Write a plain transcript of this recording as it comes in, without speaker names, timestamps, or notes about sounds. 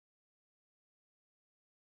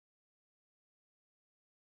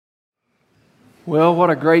Well, what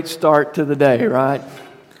a great start to the day, right?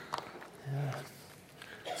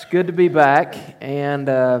 It's good to be back, and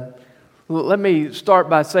let me start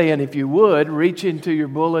by saying, if you would, reach into your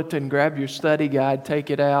bulletin, grab your study guide, take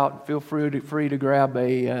it out. Feel free to grab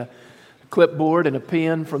a clipboard and a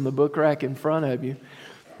pen from the book rack in front of you.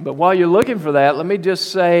 But while you're looking for that, let me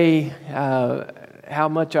just say how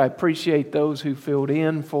much I appreciate those who filled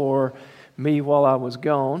in for me while I was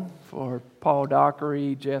gone, for Paul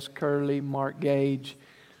Dockery, Jess Curley, Mark Gage.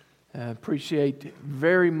 Appreciate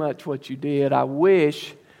very much what you did. I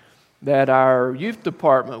wish that our youth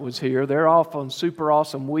department was here. They're off on super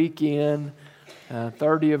awesome weekend.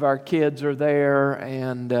 30 of our kids are there,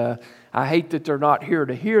 and I hate that they're not here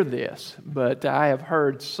to hear this, but I have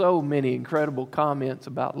heard so many incredible comments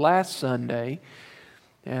about last Sunday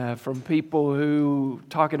from people who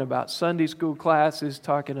talking about Sunday school classes,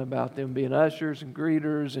 talking about them being ushers and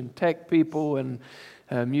greeters and tech people and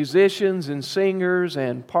musicians and singers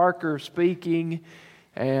and Parker speaking.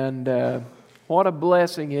 And what a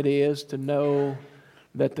blessing it is to know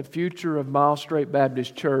that the future of Miles Strait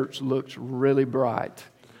Baptist Church looks really bright.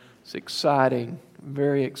 It's exciting,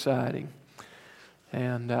 very exciting.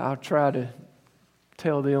 And I'll try to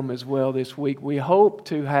tell them as well this week. We hope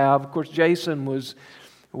to have, of course, Jason was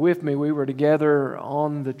with me. We were together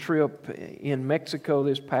on the trip in Mexico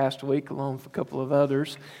this past week, along with a couple of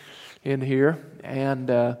others in here.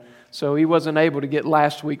 And so he wasn't able to get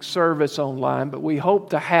last week's service online, but we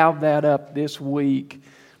hope to have that up this week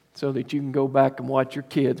so that you can go back and watch your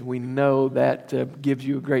kids. We know that gives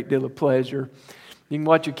you a great deal of pleasure. You can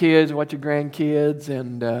watch your kids, watch your grandkids,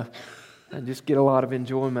 and just get a lot of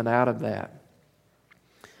enjoyment out of that.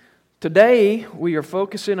 Today, we are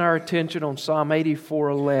focusing our attention on Psalm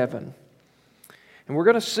 84:11. And we're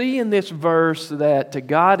going to see in this verse that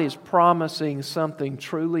God is promising something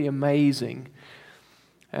truly amazing.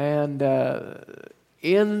 And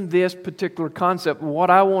in this particular concept, what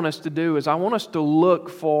I want us to do is I want us to look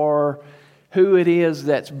for who it is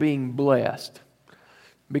that's being blessed.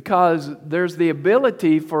 Because there's the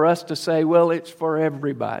ability for us to say, well, it's for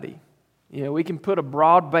everybody. You know, we can put a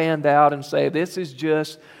broad band out and say, this is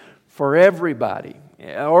just for everybody.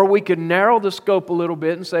 Or we could narrow the scope a little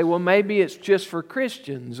bit and say, well, maybe it's just for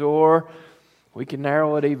Christians, or we can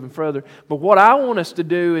narrow it even further. But what I want us to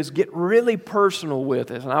do is get really personal with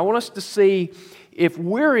it. And I want us to see if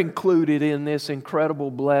we're included in this incredible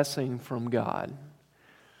blessing from God.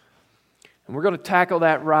 And we're going to tackle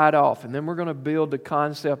that right off, and then we're going to build the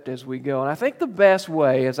concept as we go. And I think the best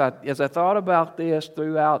way, as I thought about this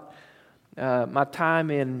throughout my time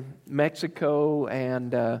in Mexico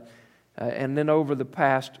and then over the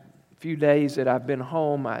past few days that I've been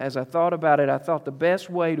home, as I thought about it, I thought the best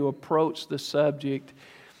way to approach the subject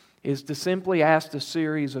is to simply ask a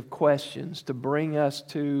series of questions to bring us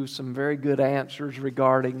to some very good answers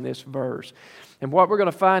regarding this verse. And what we're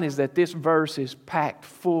going to find is that this verse is packed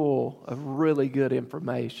full of really good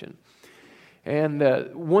information. And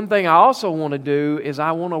one thing I also want to do is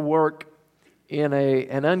I want to work in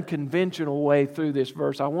an unconventional way through this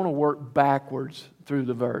verse. I want to work backwards through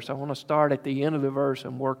the verse. I want to start at the end of the verse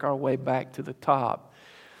and work our way back to the top.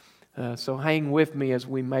 So hang with me as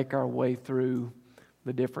we make our way through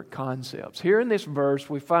the different concepts. Here in this verse,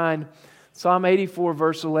 we find Psalm 84,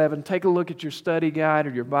 verse 11. Take a look at your study guide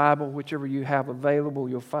or your Bible, whichever you have available.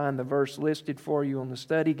 You'll find the verse listed for you on the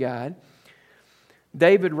study guide.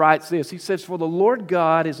 David writes this. He says, "For the Lord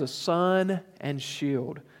God is a sun and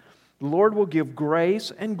shield. The Lord will give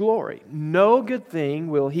grace and glory. No good thing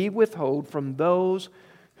will He withhold from those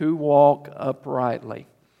who walk uprightly."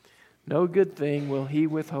 No good thing will He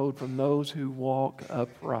withhold from those who walk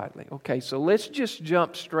uprightly. Okay, so let's just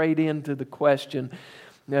jump straight into the question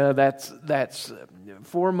that's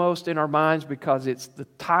foremost in our minds because it's the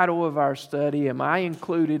title of our study. Am I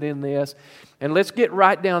included in this? And let's get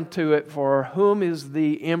right down to it. For whom is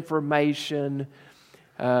the information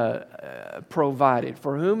provided?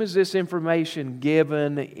 For whom is this information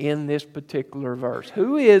given in this particular verse?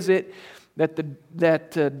 Who is it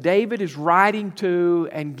that David is writing to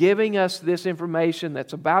and giving us this information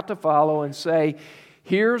that's about to follow and say,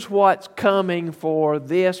 here's what's coming for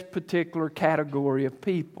this particular category of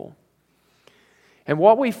people? And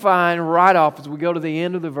what we find right off as we go to the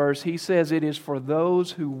end of the verse, he says it is for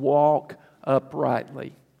those who walk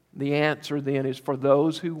uprightly. The answer then is for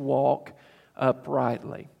those who walk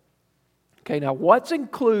uprightly. Okay, now what's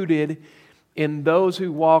included in those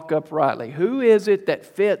who walk uprightly? Who is it that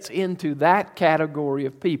fits into that category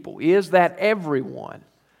of people? Is that everyone?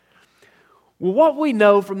 Well, what we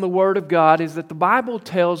know from the Word of God is that the Bible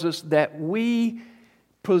tells us that we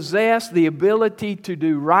possess the ability to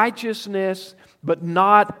do righteousness, but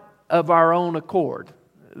not of our own accord.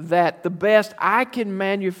 That the best I can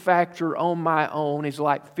manufacture on my own is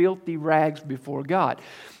like filthy rags before God.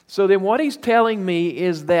 So then what he's telling me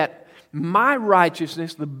is that my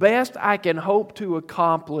righteousness, the best I can hope to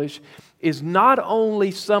accomplish, is not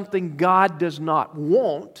only something God does not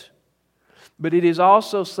want, but it is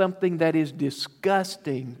also something that is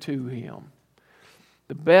disgusting to Him.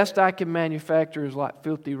 The best I can manufacture is like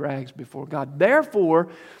filthy rags before God. Therefore,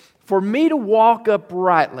 for me to walk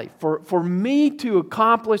uprightly, for me to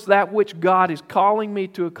accomplish that which God is calling me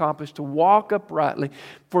to accomplish, to walk uprightly,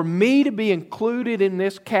 for me to be included in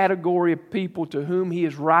this category of people to whom He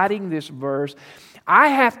is writing this verse, I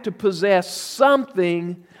have to possess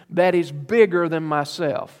something that is bigger than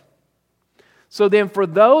myself. So then for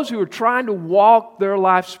those who are trying to walk their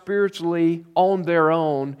life spiritually on their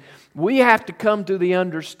own, we have to come to the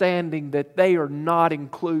understanding that they are not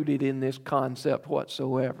included in this concept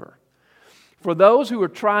whatsoever. For those who are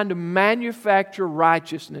trying to manufacture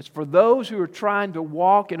righteousness, for those who are trying to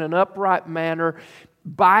walk in an upright manner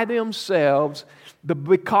by themselves,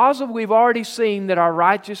 because we've already seen that our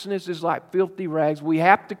righteousness is like filthy rags, we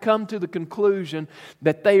have to come to the conclusion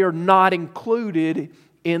that they are not included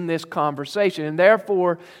in this conversation. And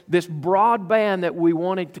therefore, this broad band that we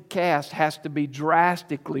wanted to cast has to be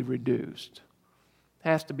drastically reduced.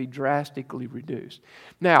 Has to be drastically reduced.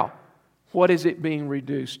 Now, what is it being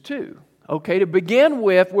reduced to? Okay, to begin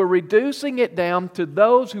with, we're reducing it down to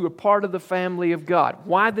those who are part of the family of God.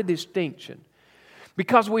 Why the distinction?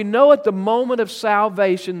 Because we know at the moment of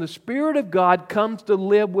salvation, the Spirit of God comes to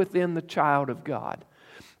live within the child of God.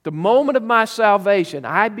 The moment of my salvation,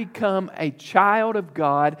 I become a child of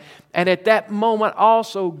God, and at that moment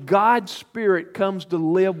also, God's Spirit comes to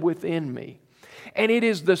live within me. And it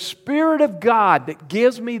is the Spirit of God that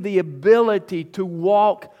gives me the ability to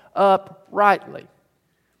walk uprightly.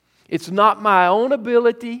 It's not my own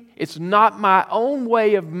ability, it's not my own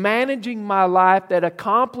way of managing my life that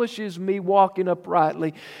accomplishes me walking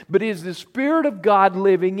uprightly, but it is the Spirit of God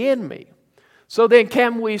living in me. So then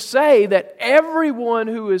can we say that everyone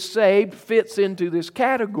who is saved fits into this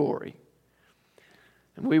category?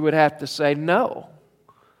 And we would have to say no.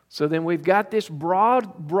 So then we've got this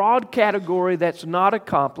broad category that's not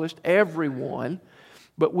accomplished, everyone.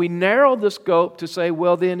 But we narrow the scope to say,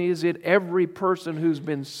 well then is it every person who's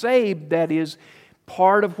been saved that is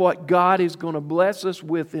part of what God is going to bless us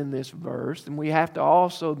with in this verse? And we have to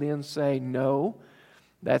also then say, no,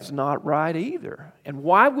 that's not right either. And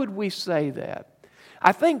why would we say that?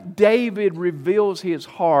 I think David reveals his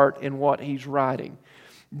heart in what he's writing.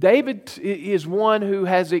 David is one who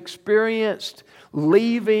has experienced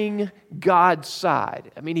leaving God's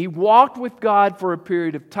side. I mean, he walked with God for a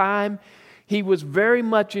period of time. He was very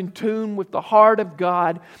much in tune with the heart of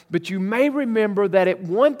God. But you may remember that at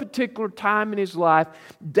one particular time in his life,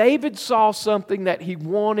 David saw something that he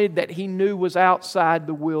wanted that he knew was outside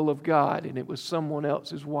the will of God, and it was someone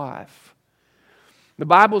else's wife. The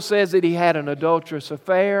Bible says that he had an adulterous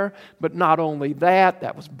affair, but not only that,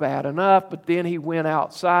 that was bad enough, but then he went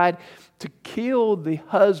outside to kill the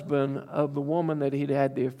husband of the woman that he'd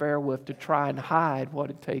had the affair with to try and hide what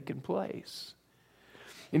had taken place.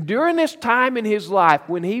 And during this time in his life,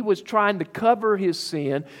 when he was trying to cover his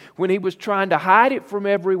sin, when he was trying to hide it from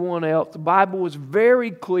everyone else, the Bible was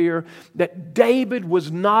very clear that David was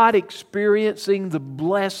not experiencing the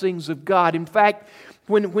blessings of God. In fact,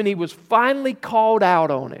 when he was finally called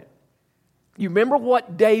out on it, you remember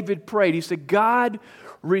what David prayed? He said, God,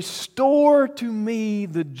 restore to me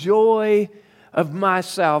the joy of my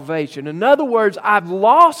salvation. In other words, I've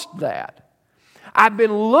lost that. I've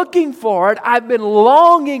been looking for it, I've been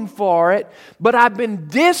longing for it, but I've been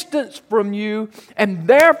distanced from you, and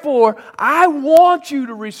therefore I want you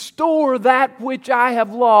to restore that which I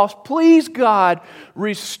have lost. Please, God,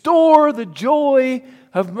 restore the joy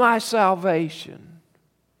of my salvation.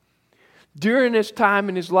 During this time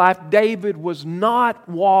in his life, David was not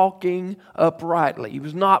walking uprightly. He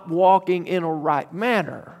was not walking in a right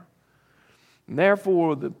manner. And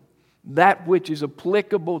therefore, that which is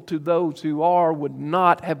applicable to those who are would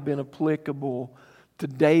not have been applicable to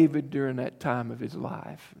David during that time of his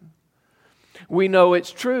life. We know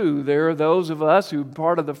it's true. There are those of us who are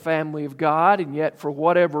part of the family of God, and yet for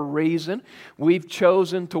whatever reason, we've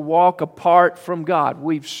chosen to walk apart from God.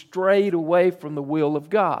 We've strayed away from the will of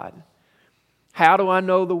God. How do I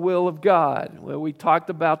know the will of God? Well, we talked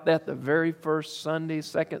about that the very first Sunday,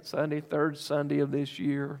 second Sunday, third Sunday of this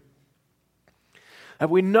year. If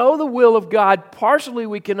we know the will of God, partially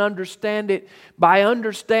we can understand it by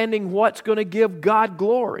understanding what's going to give God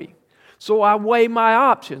glory. So I weigh my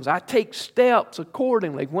options. I take steps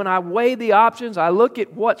accordingly. When I weigh the options, I look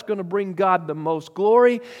at what's going to bring God the most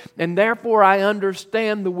glory, and therefore I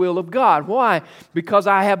understand the will of God. Why? Because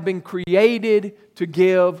I have been created to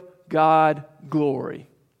give God glory.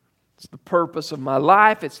 It's the purpose of my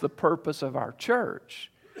life. It's the purpose of our church.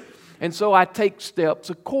 And so I take steps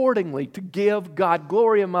accordingly to give God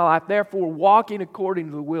glory in my life, therefore walking according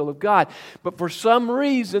to the will of God. But for some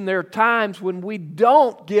reason, there are times when we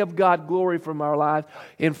don't give God glory from our lives.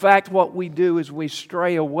 In fact, what we do is we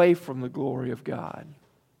stray away from the glory of God.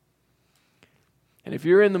 And if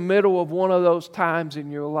you're in the middle of one of those times in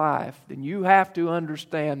your life, then you have to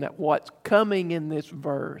understand that what's coming in this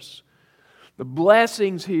verse, the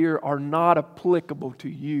blessings here are not applicable to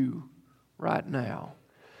you right now.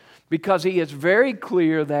 Because He is very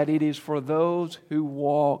clear that it is for those who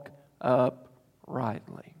walk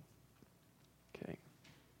uprightly. Okay.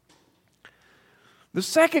 The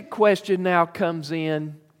second question now comes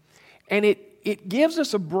in, and it gives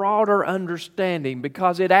us a broader understanding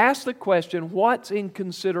because it asks the question, what's in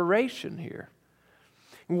consideration here?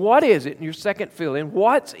 What is it in your second fill-in?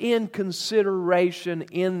 What's in consideration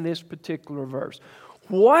in this particular verse?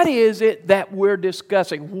 What is it that we're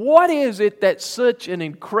discussing? What is it that's such an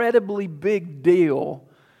incredibly big deal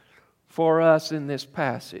for us in this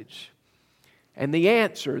passage? And the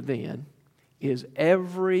answer then is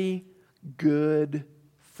every good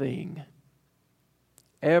thing.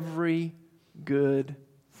 Every good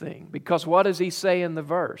thing. Because what does he say in the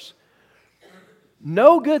verse?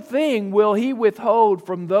 No good thing will He withhold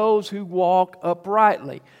from those who walk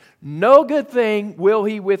uprightly. No good thing will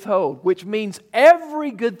He withhold, which means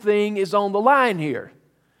every good thing is on the line here.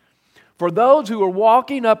 For those who are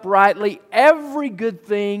walking uprightly, every good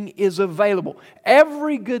thing is available.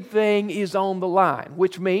 Every good thing is on the line,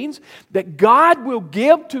 which means that God will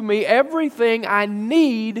give to me everything I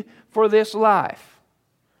need for this life.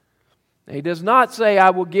 He does not say,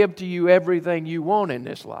 I will give to you everything you want in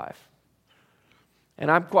this life. And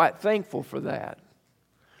I'm quite thankful for that.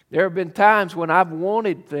 There have been times when I've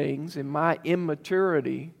wanted things in my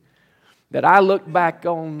immaturity that I look back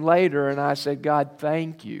on later and I said, God,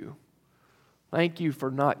 thank you. Thank you for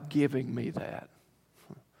not giving me that.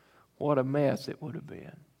 What a mess it would have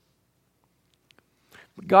been.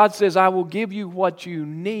 But God says, I will give you what you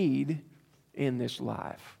need in this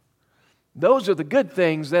life. Those are the good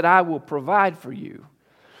things that I will provide for you.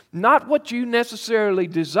 Not what you necessarily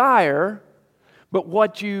desire, but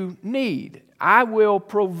what you need. I will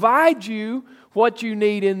provide you what you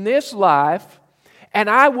need in this life, and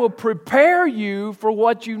I will prepare you for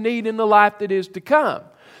what you need in the life that is to come.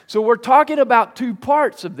 So we're talking about two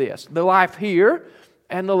parts of this, the life here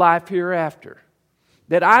and the life hereafter.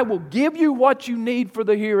 That I will give you what you need for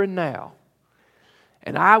the here and now,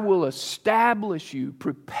 and I will establish you,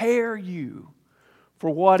 prepare you for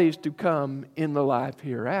what is to come in the life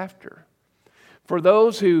hereafter. For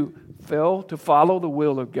those who fail to follow the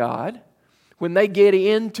will of God, when they get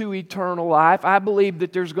into eternal life, I believe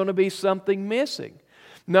that there's going to be something missing.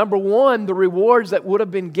 Number one, the rewards that would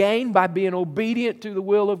have been gained by being obedient to the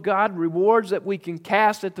will of God, rewards that we can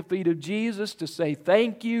cast at the feet of Jesus to say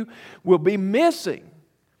thank you, will be missing.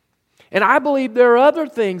 And I believe there are other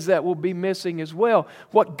things that will be missing as well.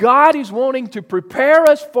 What God is wanting to prepare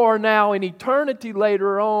us for now in eternity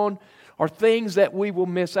later on are things that we will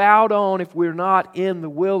miss out on if we're not in the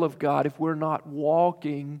will of God, if we're not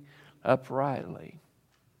walking uprightly.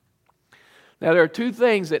 Now, there are two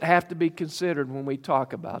things that have to be considered when we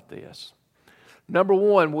talk about this. Number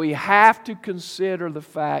one, we have to consider the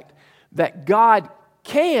fact that God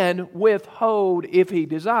can withhold if He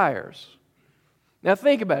desires. Now,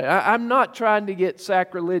 think about it. I'm not trying to get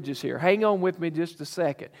sacrilegious here. Hang on with me just a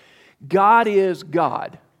second. God is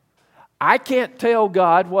God. I can't tell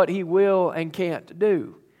God what He will and can't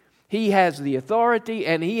do. He has the authority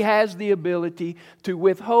and He has the ability to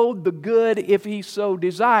withhold the good if He so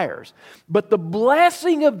desires. But the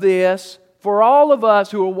blessing of this, for all of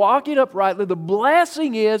us who are walking uprightly, the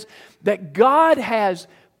blessing is that God has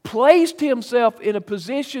placed Himself in a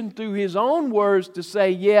position through His own words to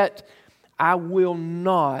say, yet I will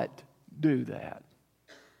not do that.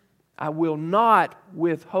 I will not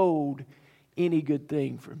withhold any good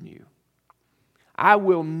thing from you. I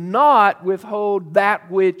will not withhold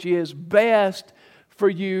that which is best for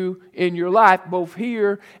you in your life, both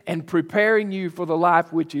here and preparing you for the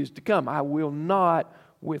life which is to come. I will not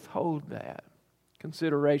withhold that.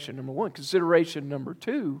 Consideration number one. Consideration number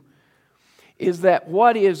two is that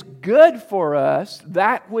what is good for us,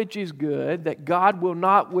 that which is good, that God will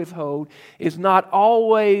not withhold, is not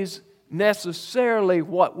always necessarily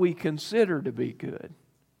what we consider to be good.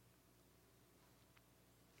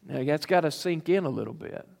 Now, that's got to sink in a little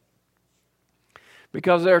bit.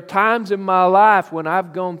 Because there are times in my life when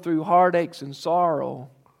I've gone through heartaches and sorrow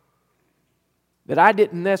that I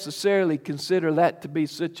didn't necessarily consider that to be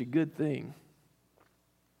such a good thing.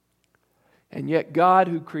 And yet God,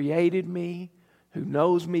 who created me, who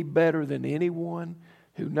knows me better than anyone,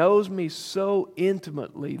 who knows me so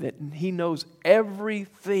intimately that He knows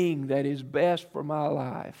everything that is best for my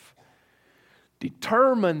life,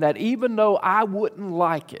 determined that even though I wouldn't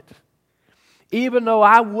like it, even though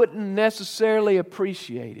I wouldn't necessarily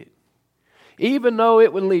appreciate it, even though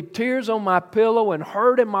it would leave tears on my pillow and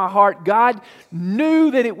hurt in my heart, God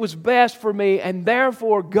knew that it was best for me, and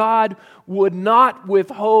therefore God would not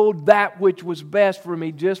withhold that which was best for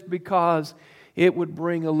me just because it would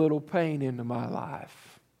bring a little pain into my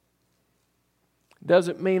life.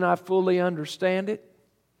 Doesn't mean I fully understand it.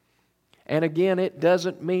 And again, it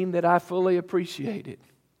doesn't mean that I fully appreciate it.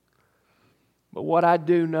 But what I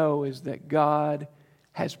do know is that God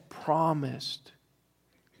has promised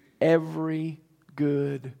every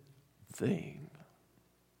good thing.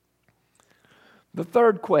 The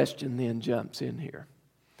third question then jumps in here.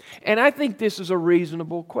 And I think this is a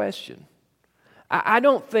reasonable question. I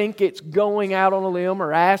don't think it's going out on a limb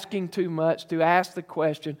or asking too much to ask the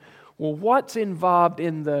question, well, what's involved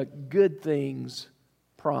in the good things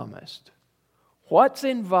promised? What's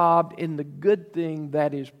involved in the good thing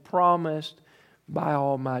that is promised by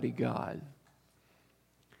Almighty God?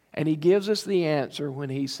 And He gives us the answer when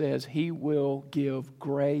He says He will give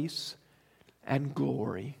grace and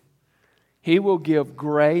glory. He will give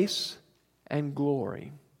grace and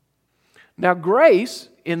glory. Now, grace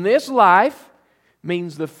in this life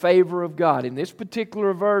means the favor of God. In this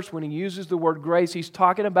particular verse, when He uses the word grace, He's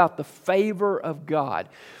talking about the favor of God.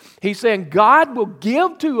 He's saying God will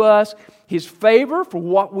give to us His favor for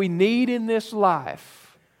what we need in this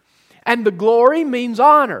life. And the glory means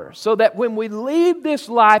honor, so that when we leave this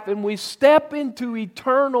life and we step into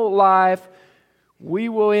eternal life, we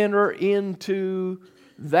will enter into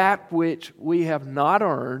that which we have not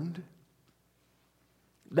earned,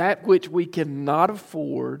 that which we cannot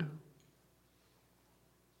afford,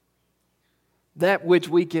 that which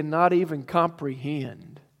we cannot even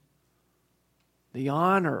comprehend. The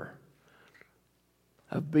honor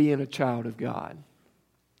of being a child of God.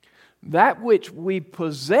 That which we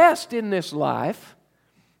possessed in this life,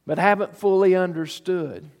 but haven't fully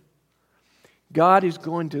understood. God is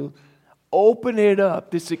going to open it up,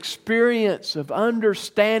 this experience of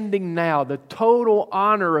understanding now the total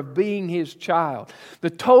honor of being His child, the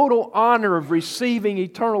total honor of receiving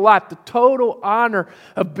eternal life, the total honor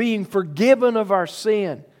of being forgiven of our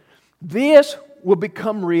sin. This will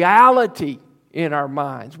become reality in our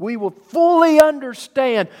minds. We will fully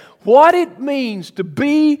understand what it means to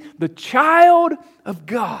be the child of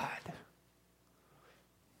God.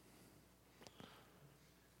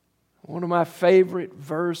 One of my favorite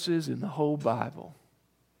verses in the whole Bible.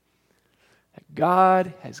 That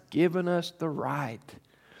God has given us the right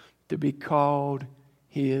to be called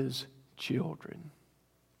His children.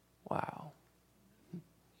 Wow.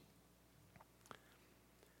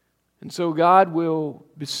 And so God will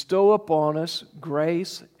bestow upon us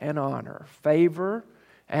grace and honor, favor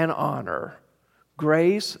and honor,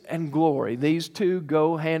 grace and glory. These two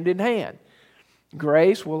go hand in hand.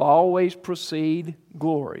 Grace will always precede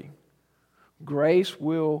glory. Grace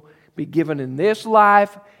will be given in this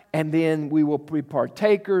life, and then we will be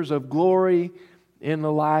partakers of glory in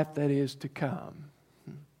the life that is to come.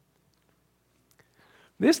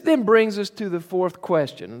 This then brings us to the fourth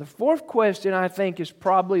question. And the fourth question, I think, is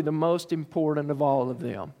probably the most important of all of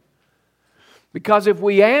them. Because if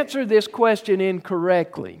we answer this question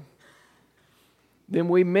incorrectly, then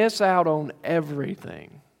we miss out on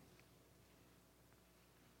everything.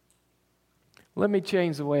 Let me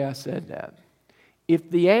change the way I said that. If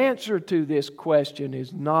the answer to this question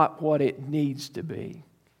is not what it needs to be,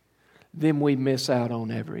 then we miss out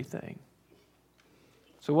on everything.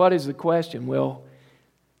 So what is the question? Well,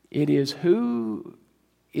 it is, who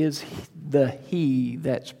is the He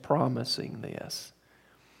that's promising this?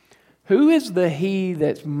 Who is the He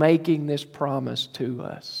that's making this promise to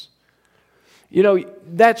us? You know,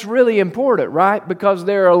 that's really important, right? Because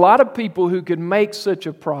there are a lot of people who can make such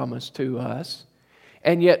a promise to us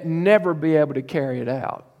and yet never be able to carry it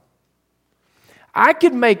out. I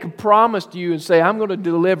could make a promise to you and say, I'm going to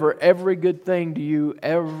deliver every good thing to you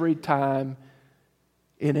every time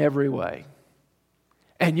in every way.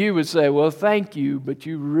 And you would say, well, thank you, but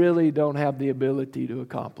you really don't have the ability to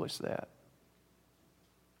accomplish that.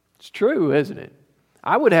 It's true, isn't it?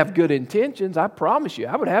 I would have good intentions, I promise you.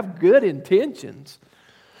 I would have good intentions.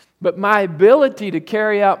 But my ability to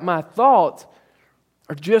carry out my thoughts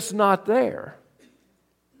are just not there.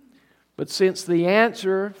 But since the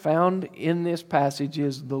answer found in this passage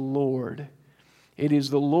is the Lord, it is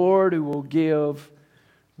the Lord who will give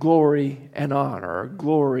glory and honor,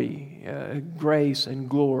 grace and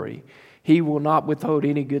glory. He will not withhold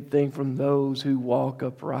any good thing from those who walk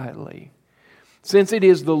uprightly. Since it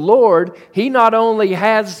is the Lord, He not only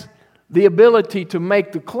has the ability to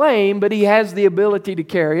make the claim, but He has the ability to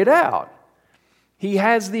carry it out. He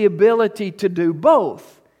has the ability to do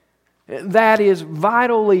both. That is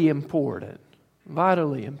vitally important.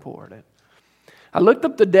 Vitally important. I looked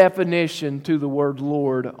up the definition to the word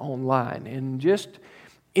Lord online, and just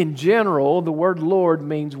in general, the word Lord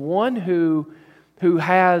means one who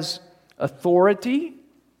has authority,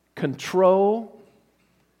 control,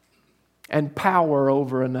 and power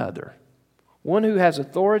over another. One who has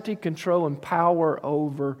authority, control, and power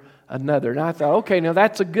over another. And I thought, okay, now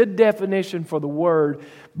that's a good definition for the word,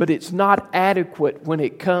 but it's not adequate when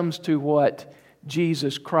it comes to what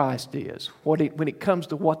Jesus Christ is, when it comes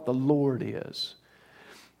to what the Lord is.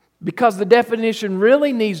 Because the definition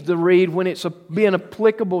really needs to read, when it's being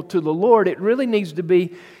applicable to the Lord, it really needs to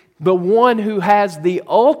be the one who has the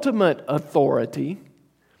ultimate authority,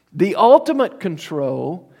 the ultimate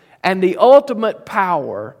control, and the ultimate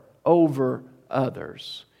power over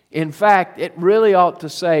others. In fact, it really ought to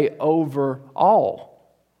say over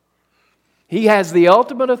all. He has the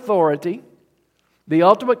ultimate authority, the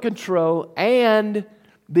ultimate control, and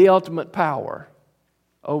the ultimate power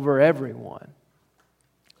over everyone.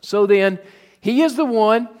 So then, He is the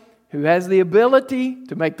one who has the ability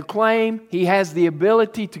to make the claim. He has the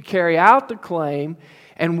ability to carry out the claim.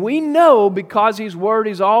 And we know, because His Word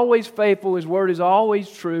is always faithful, His Word is always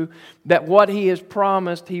true, that what He has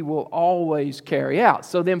promised, He will always carry out.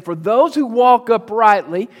 So then, for those who walk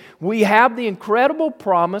uprightly, we have the incredible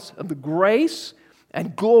promise of the grace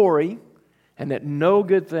and glory, and that no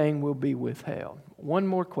good thing will be withheld. One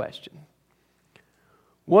more question.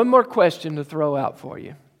 One more question to throw out for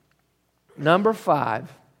you. Number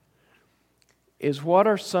 5 is, what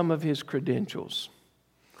are some of His credentials?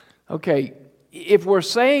 Okay, if we're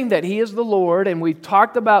saying that He is the Lord, and we've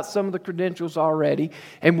talked about some of the credentials already,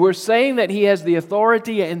 and we're saying that He has the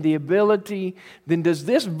authority and the ability, then does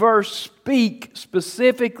this verse speak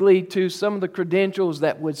specifically to some of the credentials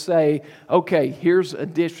that would say, okay, here's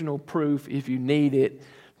additional proof if you need it,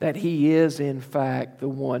 that He is in fact the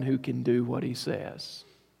one who can do what He says?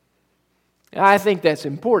 I think that's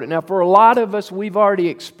important. Now, for a lot of us, we've already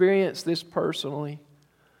experienced this personally.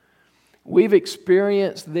 We've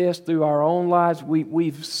experienced this through our own lives.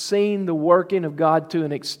 We've seen the working of God to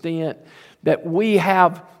an extent that we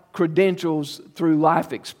have credentials through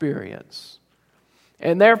life experience.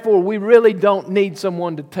 And therefore, we really don't need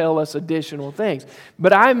someone to tell us additional things.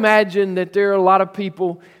 But I imagine that there are a lot of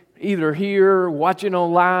people either here, watching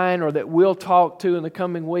online, or that we'll talk to in the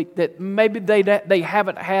coming week, that maybe they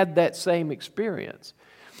haven't had that same experience.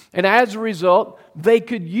 And as a result, they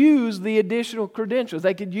could use the additional credentials.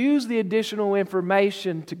 They could use the additional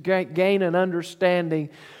information to gain an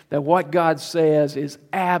understanding that what God says is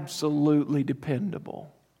absolutely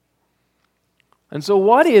dependable. And so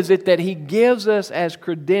what is it that He gives us as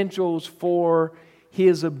credentials for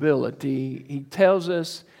His ability? He tells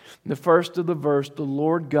us in the first of the verse, the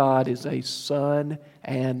Lord God is a sun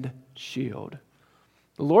and shield.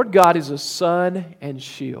 The Lord God is a sun and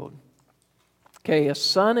shield. Okay, a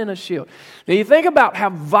sun and a shield. Now you think about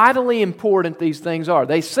how vitally important these things are.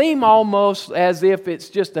 They seem almost as if it's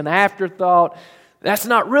just an afterthought. That's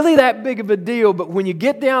not really that big of a deal, but when you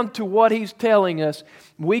get down to what He's telling us,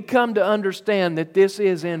 we come to understand that this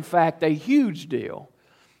is in fact a huge deal,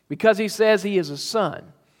 because He says He is a sun.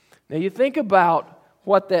 Now you think about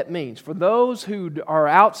what that means. For those who are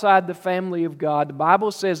outside the family of God, the Bible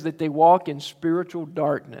says that they walk in spiritual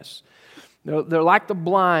darkness. They're like the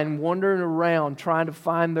blind wandering around trying to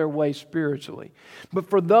find their way spiritually. But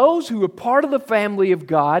for those who are part of the family of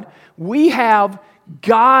God, we have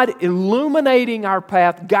God illuminating our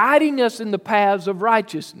path, guiding us in the paths of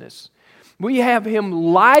righteousness. We have Him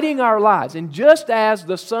lighting our lives. And just as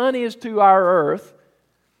the sun is to our earth,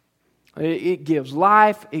 it gives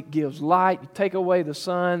life, it gives light. You take away the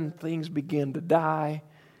sun, things begin to die.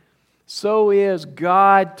 So is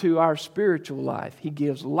God to our spiritual life. He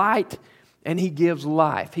gives light and He gives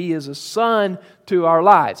life. He is a sun to our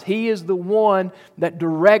lives. He is the one that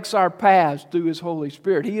directs our paths through His Holy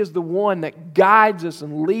Spirit. He is the one that guides us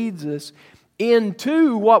and leads us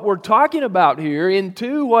into what we're talking about here,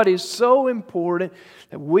 into what is so important,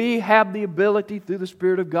 that we have the ability through the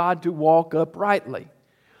Spirit of God to walk uprightly.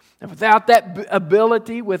 And without that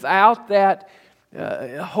ability, without that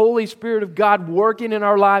Holy Spirit of God working in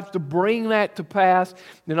our lives to bring that to pass,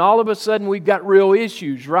 then all of a sudden we've got real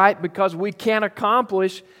issues, right? Because we can't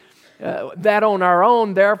accomplish that on our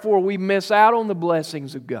own, therefore we miss out on the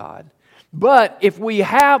blessings of God. But if we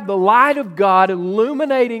have the light of God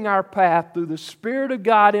illuminating our path through the Spirit of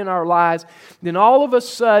God in our lives, then all of a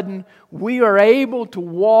sudden we are able to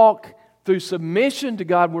walk through submission to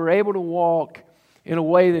God. We're able to walk in a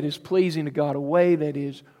way that is pleasing to God, a way that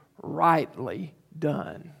is rightly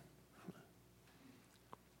done.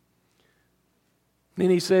 Then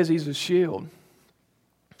he says he's a shield.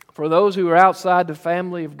 For those who are outside the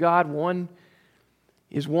family of God, one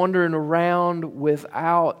is wandering around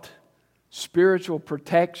without spiritual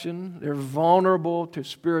protection. They're vulnerable to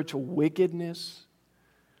spiritual wickedness.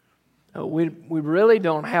 We really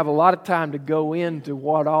don't have a lot of time to go into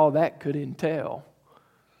what all that could entail.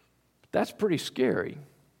 That's pretty scary.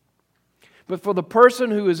 But for the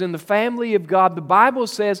person who is in the family of God, the Bible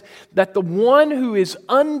says that the one who is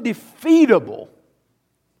undefeatable,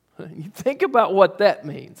 you think about what that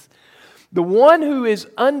means. The one who is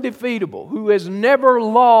undefeatable, who has never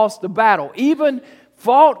lost a battle, even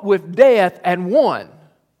fought with death and won.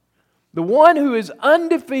 The one who is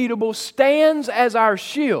undefeatable stands as our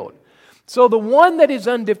shield. So the one that is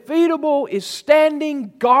undefeatable is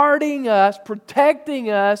standing, guarding us, protecting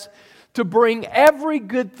us to bring every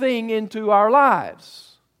good thing into our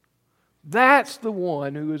lives. That's the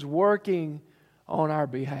one who is working on our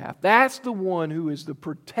behalf. That's the one who is the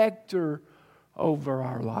protector over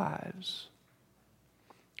our lives.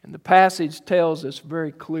 And the passage tells us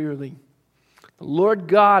very clearly, the Lord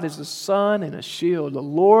God is a sun and a shield. The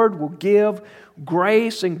Lord will give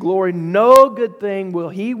grace and glory. No good thing will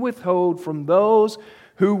He withhold from those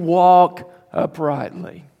who walk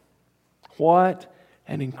uprightly. What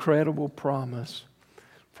an incredible promise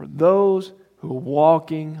for those who are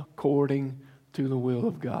walking according to the will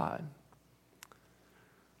of God.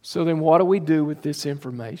 So then what do we do with this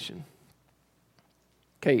information?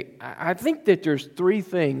 Okay, I think that there's three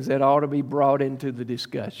things that ought to be brought into the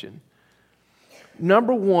discussion.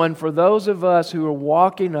 Number one, for those of us who are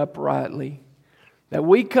walking uprightly, that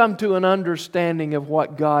we come to an understanding of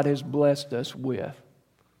what God has blessed us with.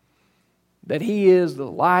 That He is the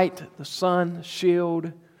light, the sun, the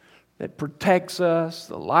shield that protects us,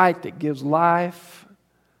 the light that gives life.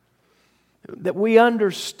 That we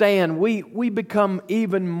understand, we become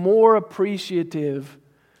even more appreciative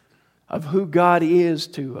of who God is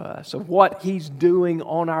to us, of what He's doing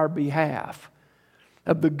on our behalf,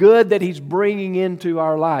 of the good that He's bringing into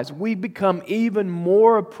our lives. We become even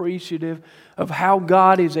more appreciative of how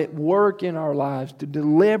God is at work in our lives to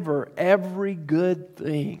deliver every good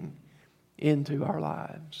thing into our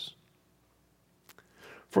lives.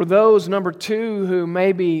 For those, number two, who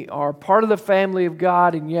maybe are part of the family of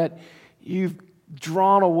God and yet you've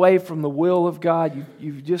drawn away from the will of God,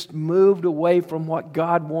 you've just moved away from what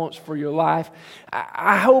God wants for your life,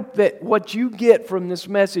 I hope that what you get from this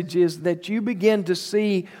message is that you begin to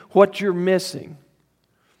see what you're missing.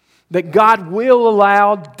 That God will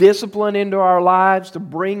allow discipline into our lives to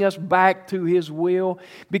bring us back to His will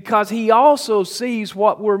because He also sees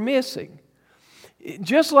what we're missing.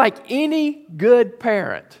 Just like any good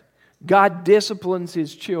parent, God disciplines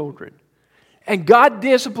His children. And God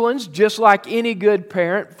disciplines, just like any good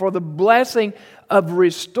parent, for the blessing of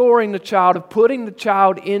restoring the child, of putting the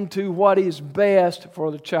child into what is best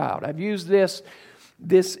for the child. I've used this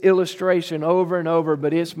illustration over and over,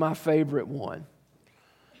 but it's my favorite one.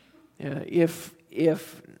 If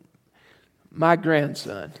my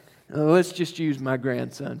grandson, let's just use my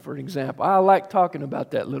grandson for an example. I like talking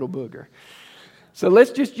about that little booger. So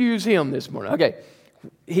let's just use him this morning. Okay,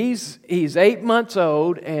 he's 8 months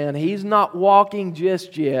old and he's not walking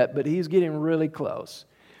just yet, but he's getting really close.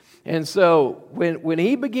 And so when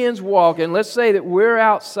he begins walking, let's say that we're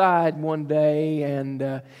outside one day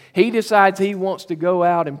and he decides he wants to go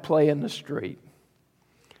out and play in the street.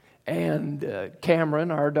 And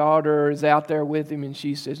Cameron, our daughter, is out there with him and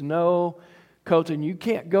she says, "No, Colton, you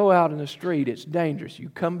can't go out in the street. It's dangerous. You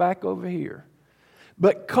come back over here."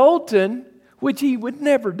 But Colton, which he would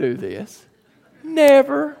never do this,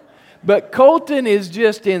 never. But Colton is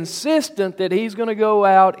just insistent that he's going to go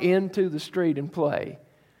out into the street and play.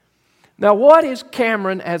 Now, what is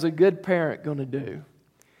Cameron, as a good parent, going to do?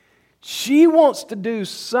 She wants to do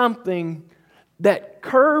something that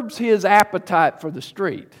curbs his appetite for the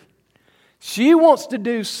street. She wants to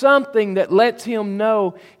do something that lets him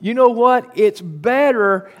know, you know what, it's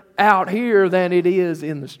better out here than it is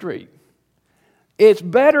in the street. It's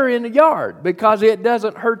better in the yard because it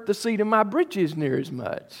doesn't hurt the seat of my britches near as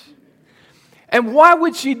much. And why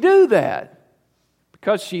would she do that?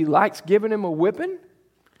 because she likes giving him a whipping?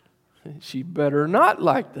 She better not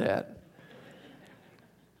like that.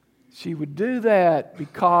 She would do that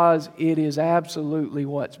because it is absolutely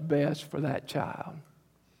what's best for that child.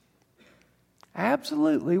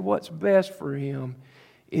 Absolutely what's best for him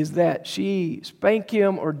is that she spank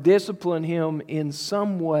him or discipline him in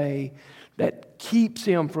some way that keeps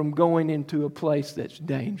him from going into a place that's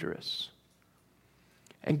dangerous.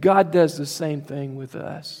 And God does the same thing with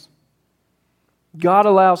us. God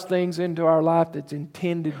allows things into our life that's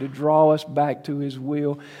intended to draw us back to His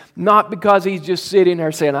will. Not because He's just sitting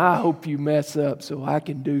there saying, I hope you mess up so I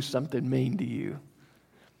can do something mean to you.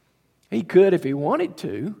 He could if He wanted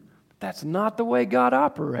to. But that's not the way God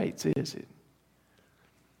operates, is it?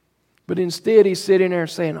 But instead He's sitting there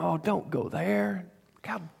saying, oh, don't go there. Look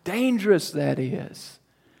how dangerous that is.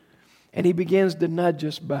 And He begins to nudge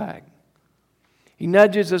us back. He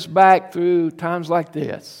nudges us back through times like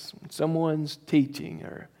this. Someone's teaching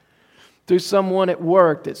or through someone at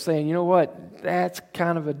work that's saying, you know what, that's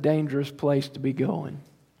kind of a dangerous place to be going.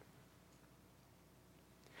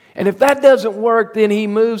 And if that doesn't work, then he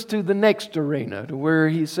moves to the next arena to where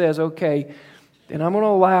he says, okay, then I'm going to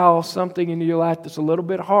allow something into your life that's a little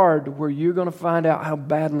bit hard to where you're going to find out how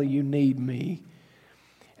badly you need me.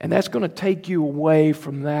 And that's going to take you away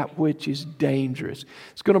from that which is dangerous.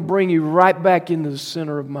 It's going to bring you right back into the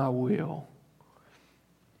center of my will,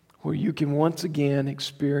 where you can once again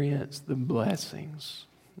experience the blessings.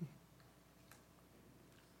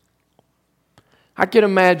 I can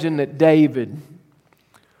imagine that David,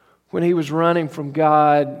 when he was running from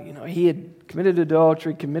God, he had committed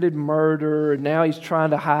adultery, committed murder, and now he's trying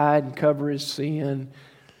to hide and cover his sin.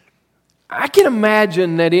 I can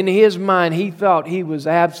imagine that in his mind he thought he was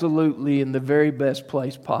absolutely in the very best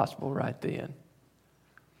place possible right then.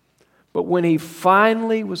 But when he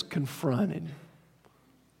finally was confronted,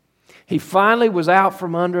 he finally was out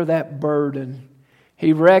from under that burden,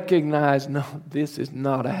 he recognized, no, this is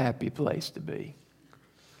not a happy place to be.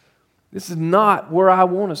 This is not where I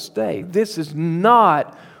want to stay. This is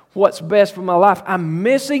not what's best for my life. I'm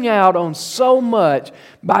missing out on so much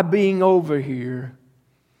by being over here.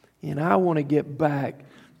 And I want to get back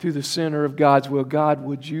to the center of God's will. God,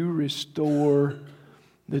 would you restore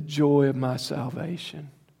the joy of my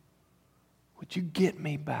salvation? Would you get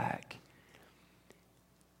me back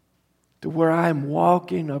to where I am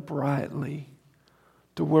walking uprightly,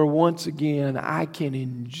 to where once again I can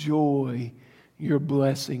enjoy your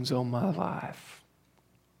blessings on my life?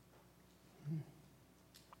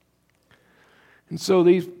 And so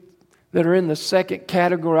these that are in the second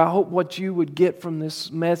category, I hope what you would get from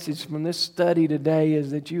this message, from this study today,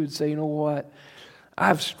 is that you would say, you know what?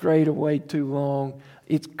 I've strayed away too long.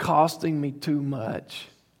 It's costing me too much.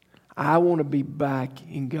 I want to be back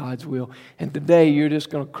in God's will. And today you're just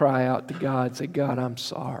going to cry out to God and say, God, I'm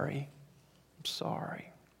sorry. I'm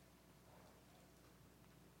sorry.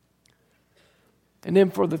 And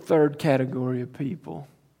then for the third category of people,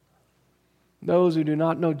 those who do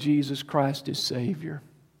not know Jesus Christ as Savior.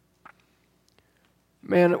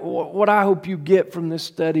 Man, what I hope you get from this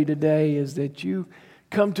study today is that you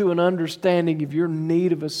come to an understanding of your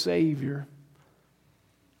need of a Savior.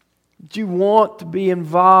 That you want to be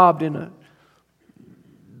involved in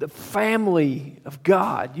the family of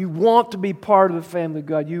God. You want to be part of the family of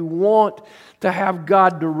God. You want to have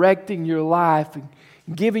God directing your life and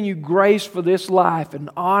giving you grace for this life and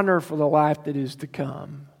honor for the life that is to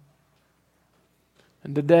come.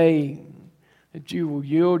 And today, that you will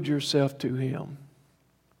yield yourself to Him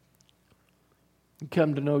and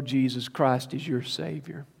come to know Jesus Christ as your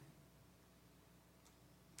Savior.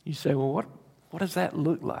 You say, well, what does that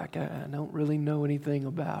look like? I don't really know anything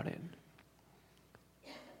about it.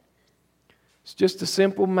 It's just a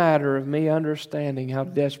simple matter of me understanding how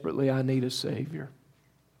desperately I need a Savior.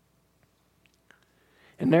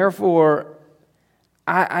 And therefore,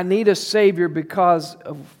 I need a Savior because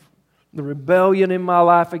of the rebellion in my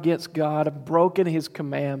life against God. I've broken His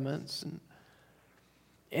commandments.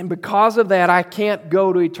 And because of that, I can't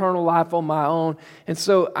go to eternal life on my own. And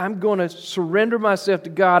so I'm going to surrender myself to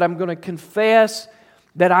God. I'm going to confess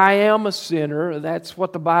that I am a sinner. That's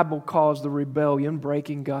what the Bible calls the rebellion,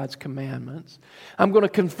 breaking God's commandments. I'm going to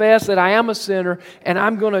confess that I am a sinner, and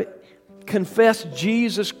I'm going to confess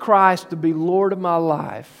Jesus Christ to be Lord of my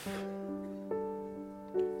life.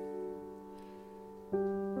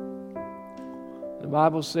 The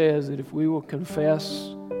Bible says that if we will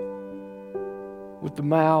confess with the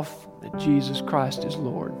mouth that Jesus Christ is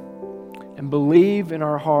Lord, and believe in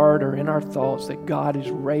our heart or in our thoughts that God has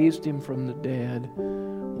raised Him from the dead,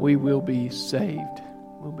 we will be saved.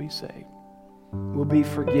 We'll be saved. We'll be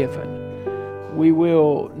forgiven. we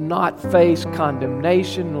will not face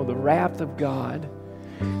condemnation or the wrath of God,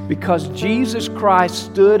 because Jesus Christ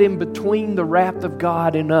stood in between the wrath of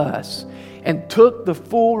God and us and took the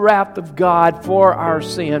full wrath of God for our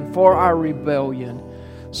sin, for our rebellion,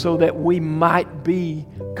 so that we might be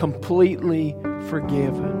completely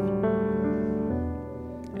forgiven.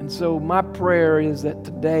 And so my prayer is that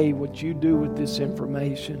today what you do with this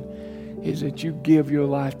information is that you give your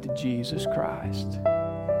life to Jesus Christ.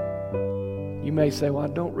 You may say, well, I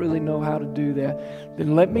don't really know how to do that.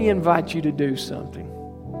 Then let me invite you to do something.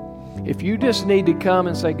 If you just need to come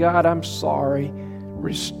and say, God, I'm sorry,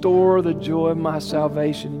 restore the joy of my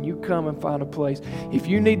salvation, and you come and find a place. If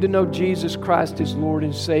you need to know Jesus Christ as Lord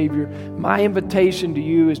and Savior, my invitation to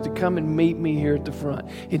you is to come and meet me here at the front.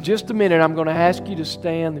 In just a minute, I'm going to ask you to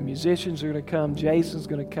stand. The musicians are going to come. Jason's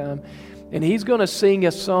going to come. And he's going to sing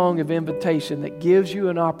a song of invitation that gives you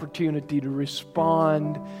an opportunity to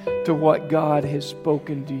respond to what God has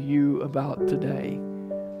spoken to you about today.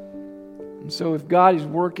 And so if God is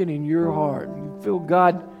working in your heart, you feel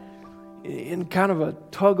God in kind of a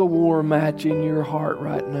tug-of-war match in your heart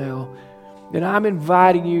right now, then I'm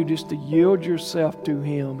inviting you just to yield yourself to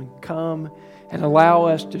Him and come and allow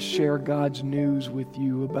us to share God's news with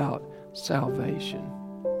you about salvation.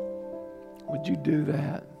 Would you do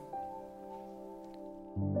that?